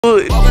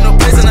It's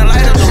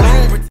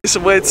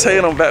your boy Tay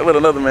and I'm back with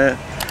another man.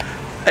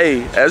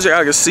 Hey, as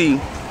y'all can see,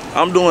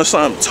 I'm doing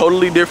something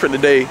totally different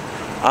today.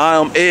 I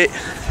am at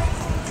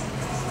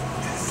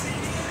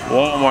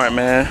Walmart,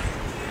 man.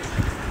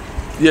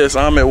 Yes,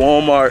 I'm at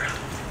Walmart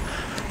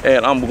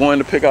and I'm going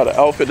to pick out an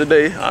outfit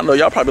today. I know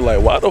y'all probably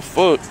like, why the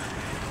fuck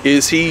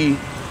is he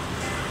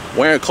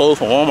wearing clothes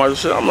from Walmart and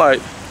shit? I'm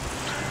like,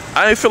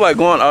 I ain't feel like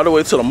going all the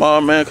way to the mall,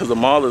 man, because the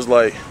mall is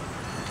like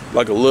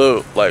a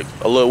little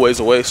ways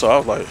away. So I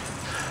was like,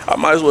 I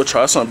might as well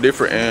try something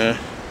different and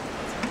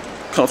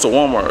come to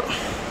Walmart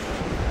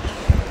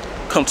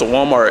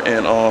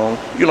and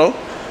you know,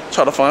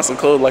 try to find some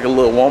clothes, like a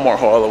little Walmart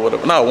haul or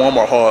whatever. Not a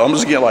Walmart haul, I'm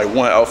just getting like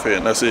one outfit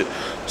and that's it.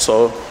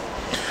 So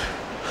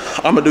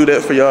I'm gonna do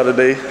that for y'all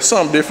today.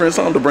 Something different,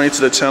 something to bring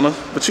to the channel,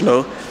 but you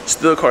know,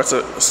 still car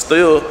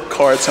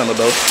channel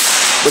though.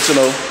 But you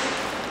know,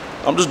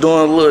 I'm just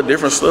doing a little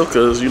different stuff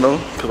because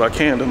I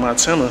can do my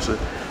channel.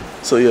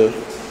 So yeah,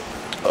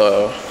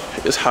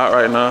 it's hot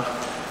right now.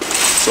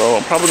 So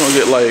I'm probably gonna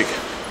get like,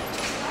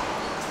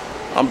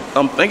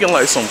 I'm thinking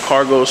like some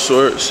cargo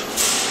shorts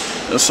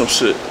and some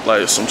shit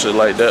like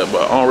that,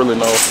 but I don't really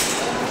know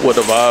what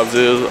the vibes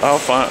is.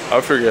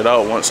 I'll figure it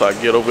out once I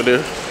get over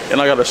there.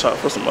 And I gotta shop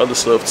for some other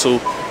stuff too,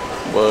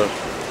 but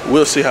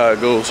we'll see how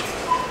it goes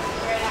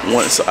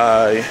once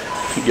I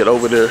get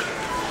over there.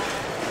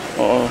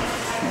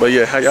 But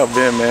yeah, how y'all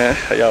been, man?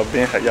 How y'all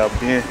been?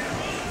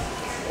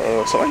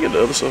 So I get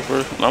the other stuff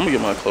first. I'm gonna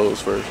get my clothes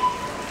first.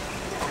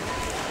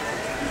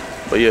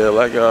 But yeah,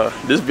 like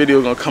this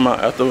video gonna come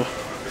out after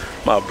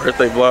my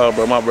birthday vlog,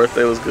 bro. My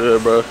birthday was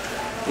good, bro.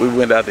 We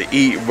went out to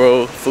eat,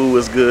 bro. Food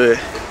was good.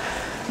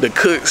 The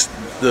cooks,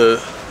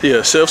 the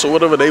chefs or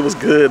whatever, they was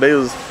good. They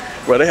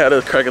had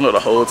us cracking up the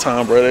whole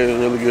time, bro. They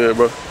was really good,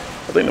 bro.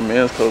 I think the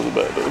men's clothes are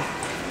back though.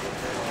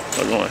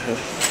 I'm going here.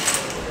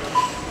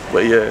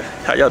 But yeah,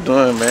 how y'all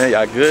doing, man?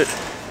 Y'all good?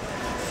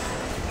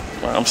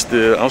 I'm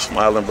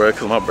smiling, bro,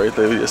 because my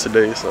birthday was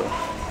yesterday, so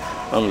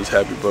I'm just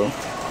happy, bro.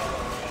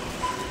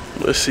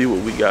 Let's see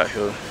what we got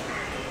here.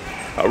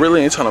 I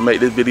really ain't trying to make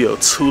this video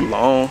too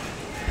long.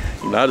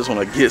 You know, I just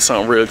want to get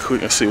something real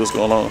quick and see what's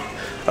going on.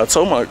 I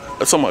told my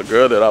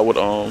girl that I would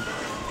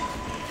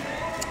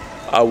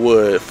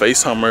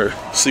FaceTime her,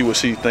 see what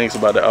she thinks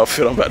about the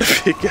outfit I'm about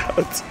to pick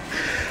out.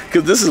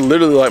 Cause this is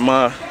literally like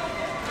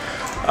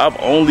I've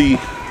only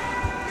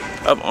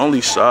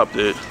shopped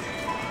at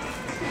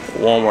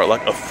Walmart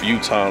like a few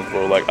times,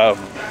 bro. Like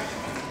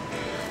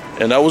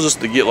and that was just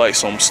to get like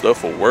some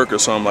stuff for work or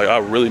something. Like I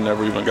really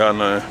never even got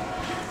none.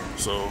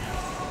 So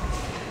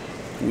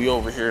we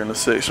over here in the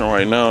section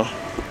right now.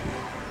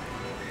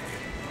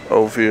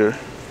 Over here.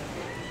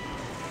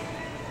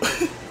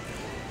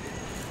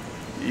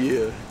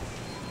 Yeah.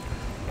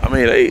 I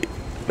mean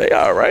they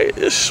alright.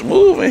 It's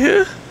smooth in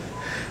here.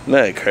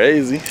 Nothing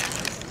crazy.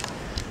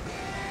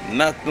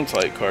 Not them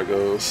tight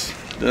cargos.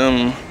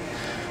 Them,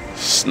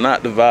 it's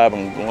not the vibe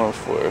I'm going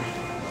for.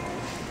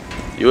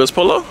 US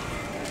Polo?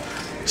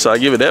 Should I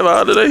give it that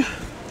vibe today?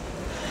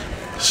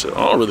 Shit,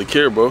 I don't really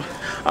care, bro.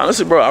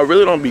 Honestly, bro, I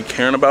really don't be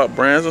caring about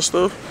brands and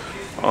stuff.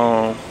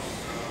 Yeah,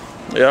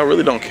 I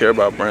really don't care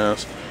about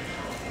brands.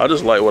 I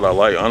just like what I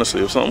like,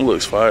 honestly. If something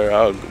looks fire,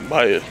 I'll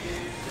buy it.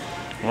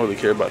 I don't really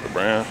care about the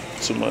brand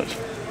too much.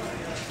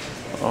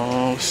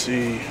 Let's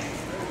see.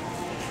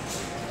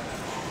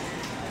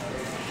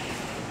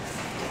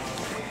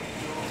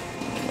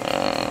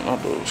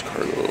 Not those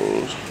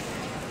cargos.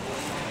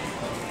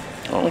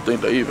 I don't even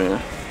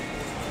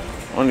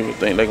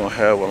think they're gonna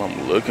have what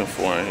I'm looking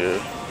for in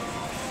here,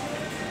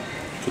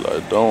 because I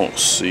don't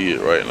see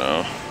it right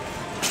now.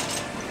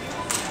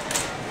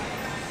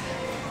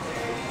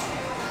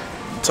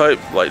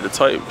 The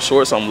type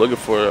shorts I'm looking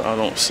for, I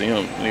don't see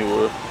them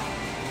anywhere.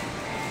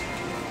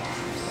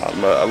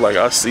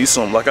 I see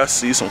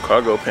some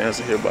cargo pants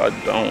in here, but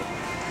I don't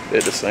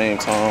at the same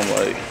time,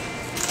 like,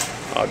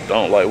 I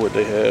don't like what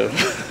they have.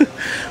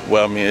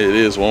 Well, I mean, it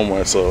is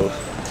Walmart, so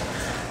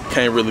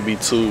can't really be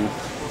too,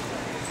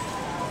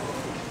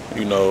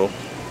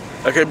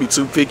 I can't be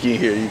too picky in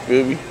here, you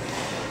feel me?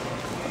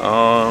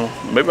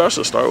 Maybe I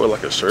should start with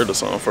like a shirt or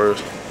something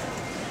first.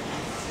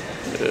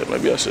 Yeah,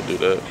 maybe I should do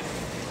that.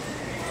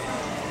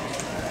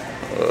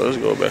 Let's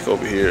go back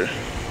over here.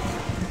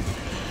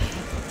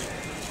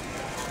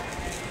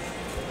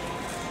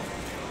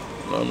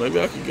 No, maybe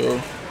I can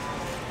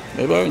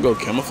go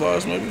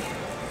camouflage, maybe.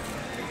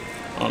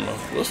 I don't know.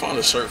 Let's find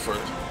a shirt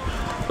first.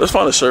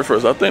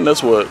 I think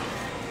that's what's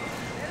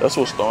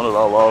throwing it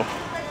all off.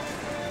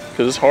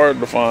 Cause it's hard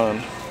to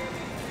find.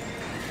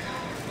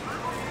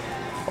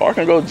 Or I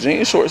can go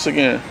jean shorts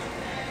again.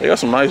 They got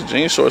some nice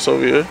jean shorts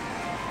over here.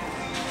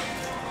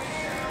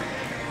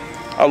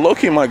 I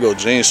low-key might go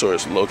jean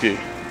shorts, low-key.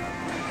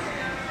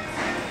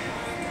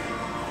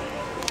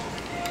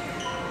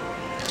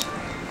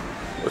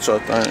 What y'all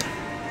think?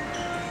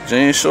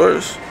 Jean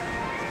shorts?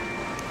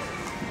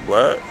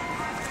 Black?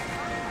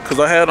 Cause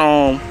I had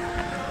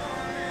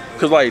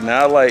cause like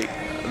now like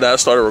that I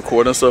started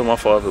recording stuff, my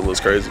fault if it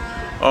looks crazy.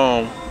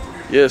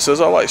 Yeah,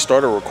 since I like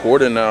started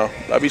recording now,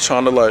 I be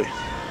trying to like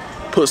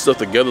put stuff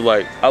together.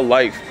 Like I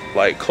like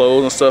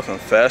clothes and stuff and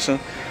fashion,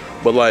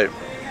 but like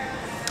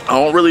I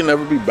don't really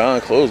never be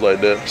buying clothes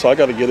like that. So I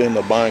gotta get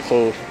into buying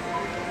clothes.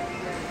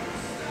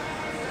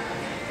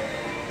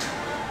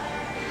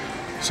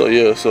 So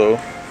yeah, so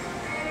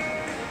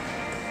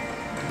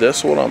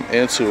that's what I'm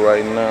into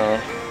right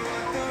now.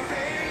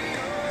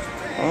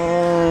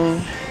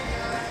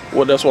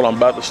 Well, that's what I'm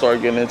about to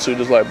start getting into,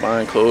 just like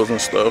buying clothes and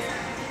stuff.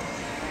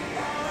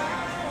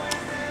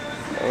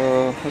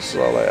 This is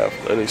all like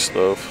athletic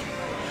stuff.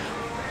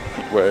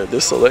 Bro,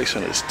 this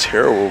selection is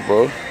terrible,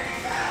 bro.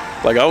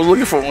 Like I was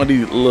looking for one of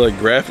these little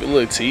graphic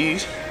little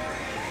tees.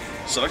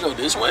 So I go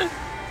this way.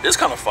 It's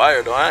kind of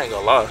fire though, I ain't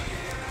gonna lie.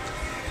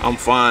 I'm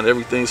fine,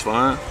 everything's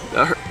fine.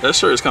 That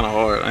shirt is kind of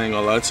hard, I ain't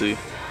gonna lie to you.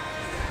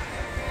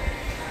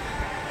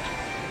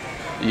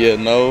 Yeah,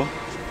 no,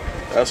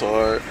 that's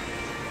hard.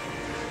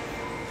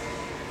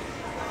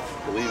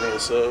 Believe in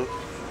yourself.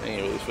 I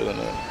ain't really feeling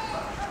that.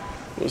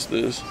 What's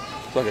this?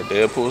 It's like a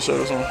Deadpool shirt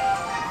or something?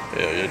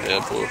 Yeah, you're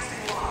Deadpool.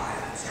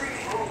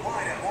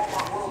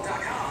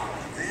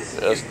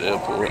 That's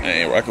Deadpool. I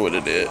ain't rocking with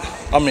it dead.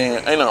 I mean,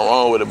 ain't nothing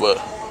wrong with it,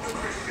 but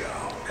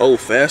oh,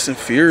 Fast and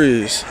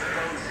Furious.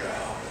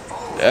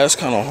 That's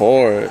kind of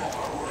hard.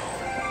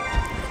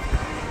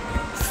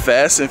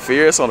 Fast and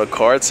Furious on the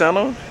car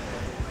channel?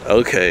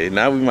 Okay,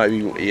 now we might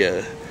be,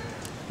 yeah.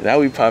 Now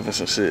we popping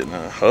some shit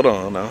now. Hold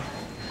on now.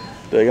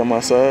 They got my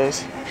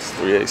size? It's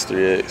 3X,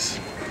 3X.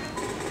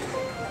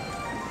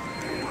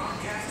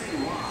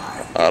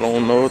 I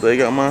don't know if they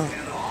got my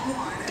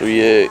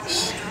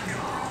 3X.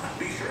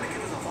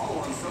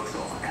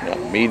 Got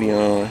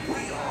medium.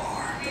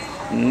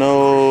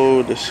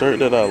 No, the shirt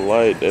that I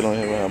like, they don't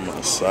even have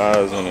my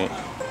size in it.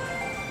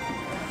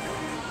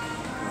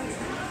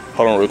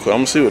 Hold on real quick,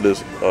 I'm gonna see what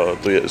this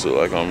 3X look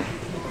like.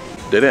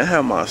 They didn't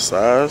have my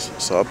size,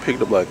 so I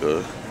picked up like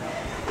a,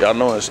 y'all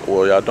know,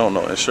 or y'all don't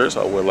know, in shirts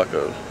I wear like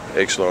a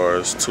X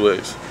large,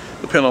 2X,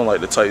 depending on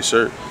like the tight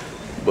shirt.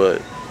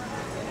 But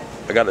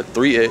I got a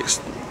 3X,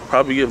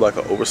 probably give like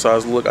an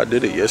oversized look. I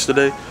did it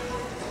yesterday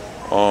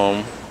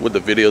with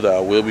the video that I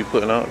will be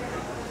putting out,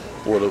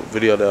 or the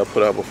video that I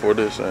put out before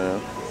this,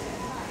 and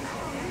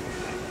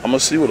I'm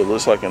gonna see what it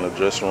looks like in the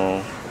dressing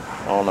room.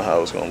 I don't know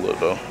how it's gonna look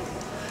though.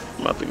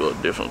 I'm about to go a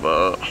different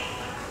vibe.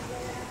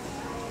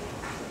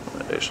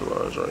 Extra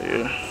large right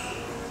here.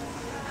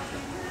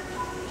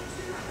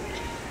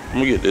 I'm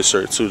gonna get this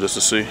shirt too just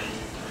to see.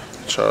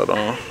 Try it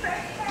on.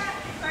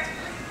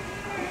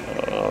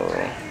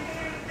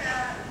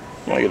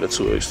 I might get a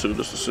 2X too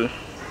just to see.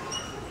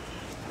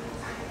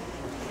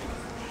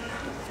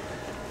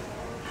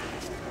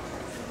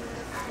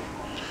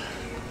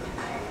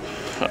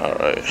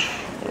 Alright.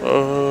 I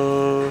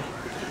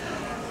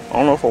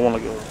don't know if I want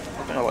to go. I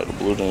think I like the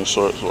blue jean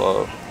shorts.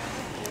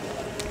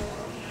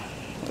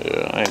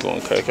 Yeah, I ain't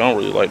going khaki. I don't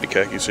really like the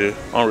khakis here.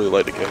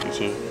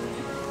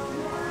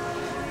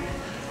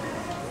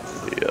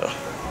 Yeah.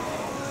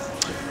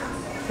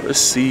 Let's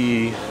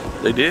see.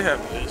 They did have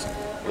this.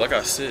 Like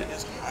I said,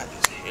 it's hot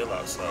as hell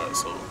outside,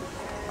 so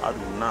I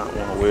do not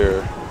want to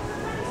wear.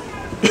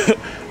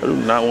 I do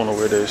not want to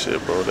wear that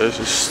shit, bro. That's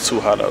just too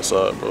hot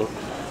outside, bro.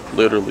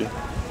 Literally.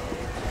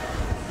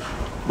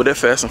 But that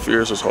Fast and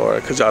Furious was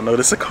hard, cause y'all know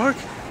this a car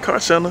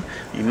channel.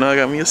 You know I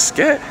got me a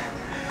scat.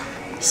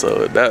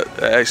 So that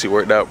actually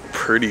worked out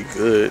pretty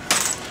good,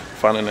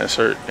 finding that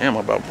shirt. Damn,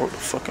 I about broke the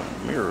fucking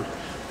mirror.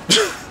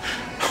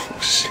 Oh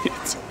shit.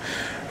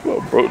 I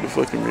about broke the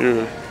fucking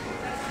mirror.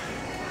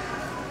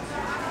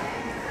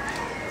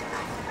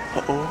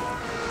 Uh-oh.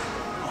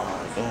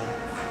 Oh,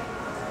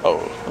 damn.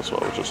 Oh, that's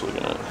what I was just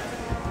looking at.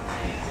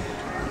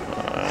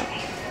 Alright.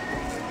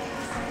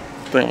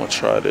 I think I'm gonna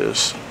try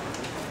this.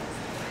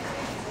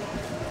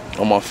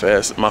 On my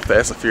Fast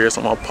and Furious,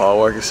 on my Paul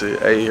Walker shit.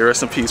 Hey,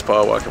 rest in peace,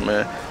 Paul Walker,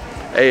 man.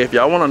 Hey, if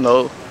y'all wanna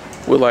know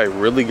what like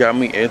really got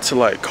me into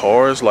like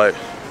cars, like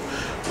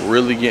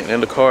really getting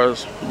into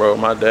cars, bro,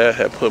 my dad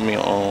had put me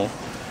on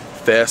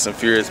Fast and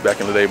Furious back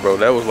in the day, bro.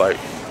 That was like,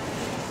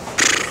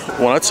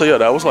 when I tell you,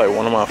 that was like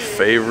one of my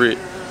favorite,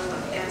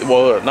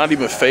 well, not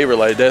even favorite,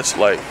 like that's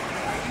like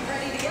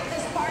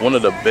one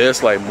of the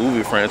best like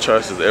movie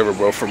franchises ever,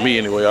 bro. For me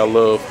anyway, I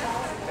love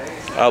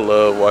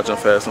watching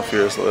Fast and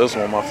Furious, so that's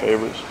one of my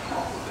favorites.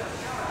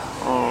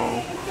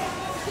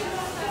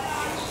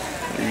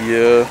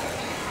 Yeah.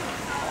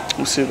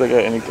 Let's see if they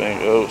got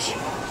anything else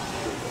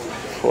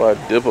before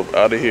I dip up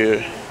out of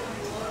here.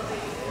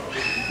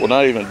 Well,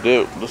 not even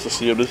dip, just to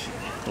see if this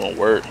gonna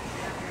work.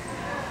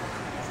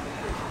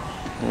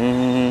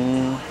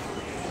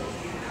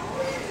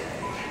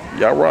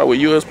 Y'all ride with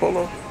US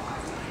Polo?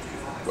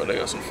 But they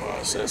got some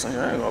fire sets in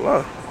here, I ain't gonna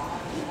lie.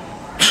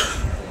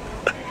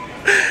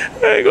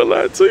 I ain't gonna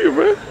lie to you,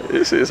 bro.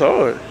 This shit's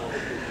hard.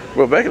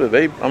 But back in the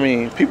day, I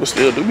mean, people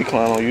still do be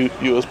climbing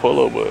on US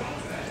Polo, but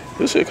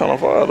this shit kind of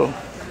fire though.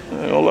 I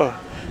ain't gonna lie.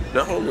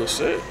 That whole little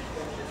set.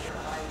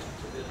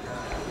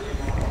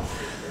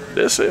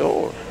 That shit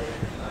hard.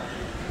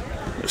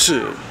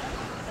 Shit.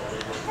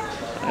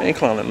 I ain't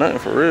climbing nothing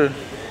for real.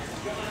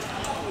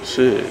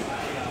 Shit.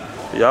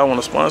 Y'all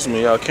wanna sponsor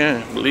me, y'all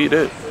can. Believe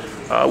that.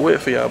 I'll wait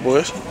for y'all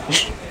boys.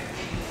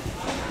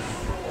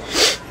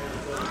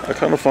 I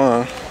kind of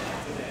find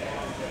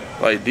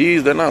like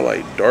these, they're not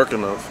like dark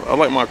enough. I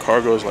like my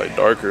cargos like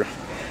darker,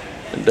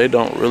 and they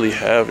don't really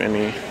have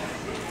any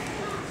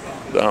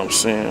that I'm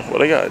seeing. Well,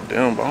 they got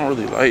them, but I don't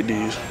really like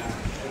these.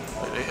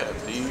 Like, they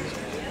have these,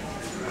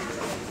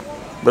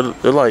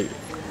 but they're like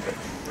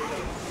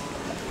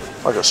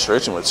a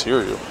stretchy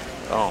material.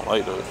 I don't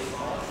like that.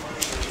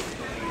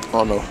 I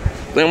don't know.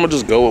 I think I'm gonna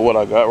just go with what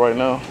I got right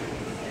now,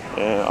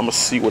 and I'm gonna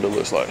see what it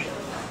looks like.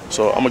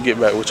 So I'm gonna get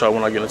back with y'all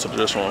when I get into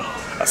this one.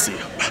 I see you.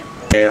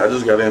 And I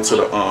just got into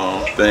the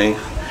thing.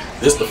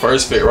 This is the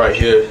first fit right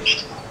here.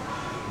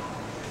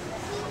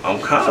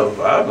 I'm kind of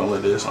vibing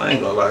with this. I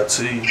ain't gonna lie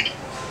to you.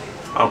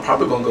 I'm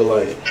probably gonna go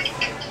like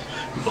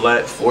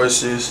black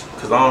forces,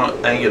 cause I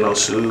ain't get no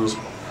shoes.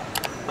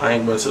 I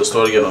ain't been to the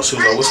store to get no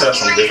shoes. I wish I had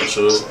some different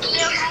shoes.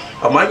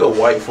 I might go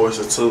white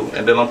forces too,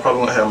 and then I'm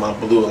probably gonna have my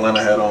blue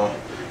Atlanta hat on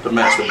to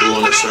match the blue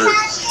on the shirt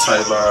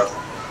type vibe.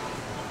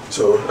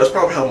 So that's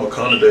probably how I'm gonna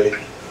come today.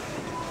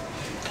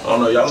 I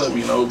don't know, y'all let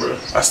me know, bro.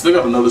 I still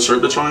got another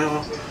shirt to try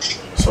on,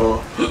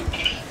 so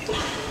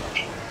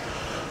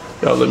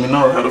y'all let me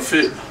know how to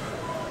fit.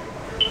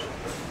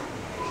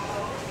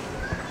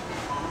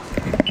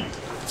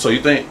 So you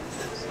think,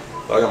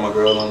 I got my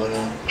girl on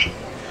there.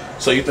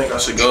 So you think I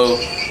should go,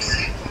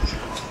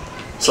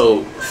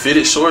 so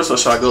fitted shorts, or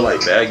should I go like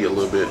baggy a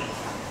little bit?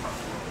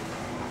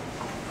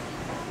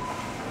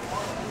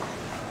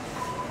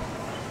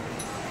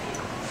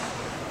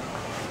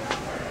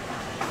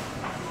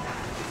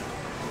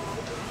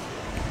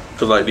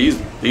 Cause like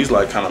these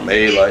like kind of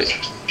made like,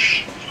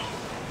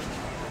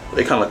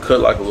 they kind of cut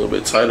like a little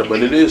bit tighter,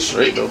 but it is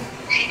straight though.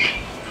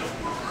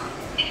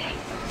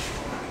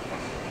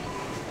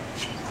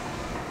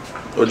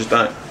 What'd you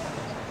think?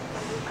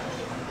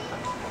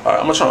 Alright,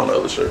 I'm gonna try on the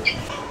other shirt.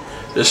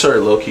 This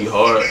shirt low-key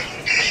hard,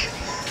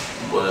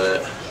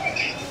 but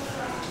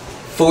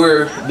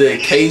for the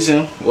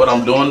occasion, what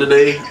I'm doing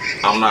today,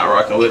 I'm not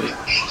rocking with it.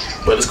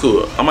 But it's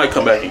cool. I might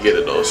come back and get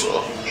it though,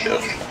 so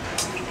yeah.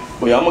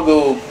 But yeah, I'm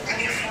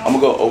gonna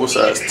go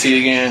oversized tee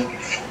again.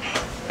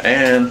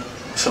 And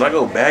should I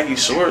go baggy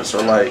shorts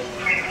or like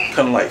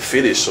kind of like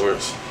fitted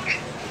shorts?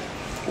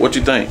 What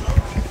you think?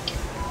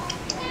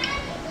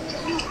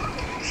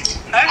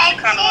 I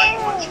kind of like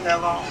what you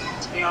have on,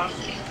 to be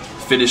honest.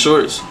 Fitted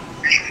shorts.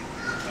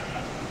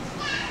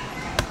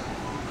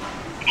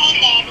 Hey,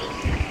 Daddy.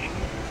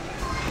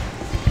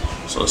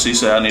 So she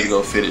said I need to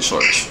go fitted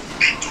shorts.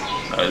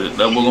 That's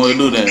what we're gonna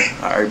do then.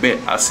 Alright, bet.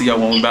 I see y'all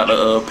when we about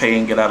to pay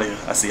and get out of here.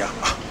 I see y'all.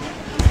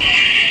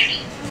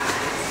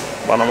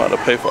 But I'm about to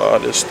pay for all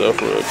this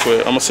stuff real quick.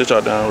 I'm gonna sit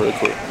y'all down real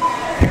quick.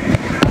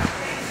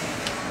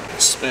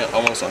 Spent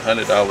almost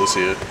 $100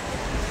 here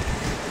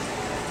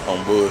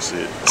on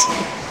bullshit.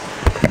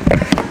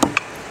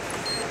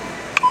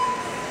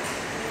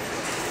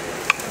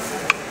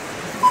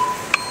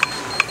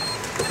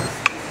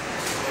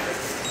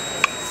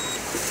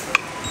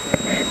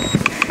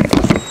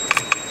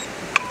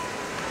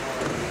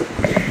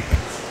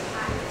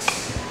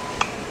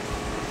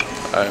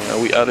 Alright,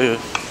 man, we out of here.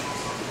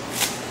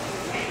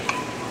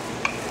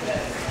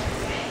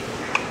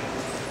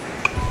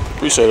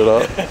 Appreciate it, all.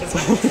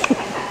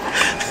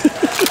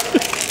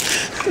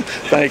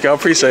 Thank you, I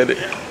appreciate it.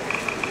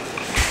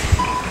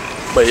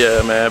 But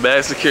yeah, man,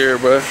 bag secure,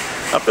 bro.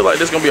 I feel like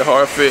this is gonna be a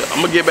hard fit.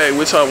 I'm gonna get back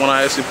with y'all when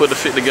I actually put the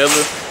fit together.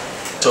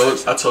 So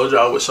I told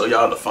y'all I would show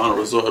y'all the final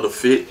result of the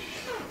fit.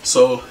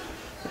 So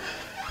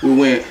we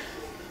went,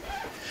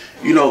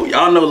 you know,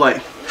 y'all know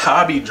like how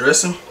I be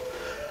dressing.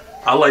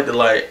 I like to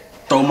like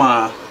throw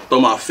my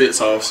fits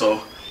off,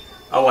 so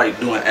I like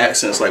doing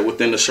accents like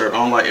within the shirt. I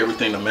don't like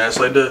everything to match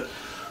like that.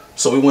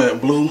 So we went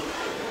blue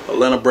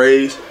Atlanta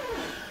braids,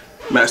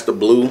 matched the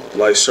blue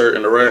like shirt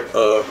in the rack,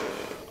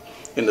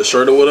 in the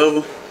shirt or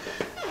whatever.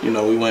 You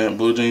know, we went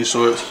blue jean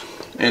shorts,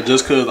 and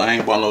just cause I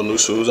ain't bought no new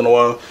shoes in a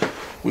while,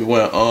 we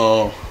went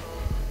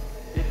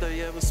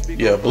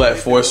yeah, black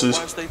forces.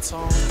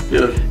 Yeah. You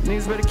know, we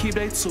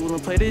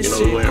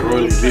went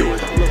really big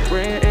with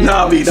it.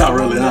 Nah, I mean, not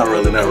really,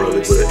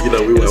 but you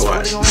know, we went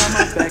white.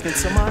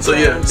 So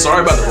yeah,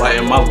 sorry about the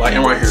lighting. My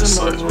lighting right here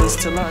sucks, bro.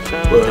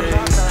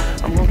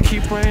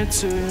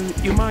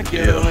 But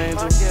yeah,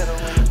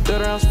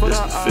 this is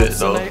the fit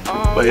though.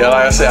 But yeah,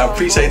 like I said, I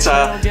appreciate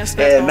y'all.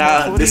 And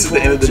now this is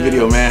the end of the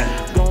video, man.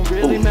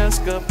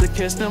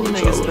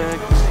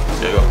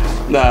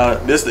 Nah,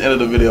 this is the end of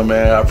the video,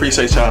 man. I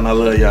appreciate y'all and I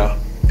love y'all.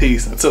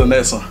 Peace. Until the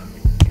next one.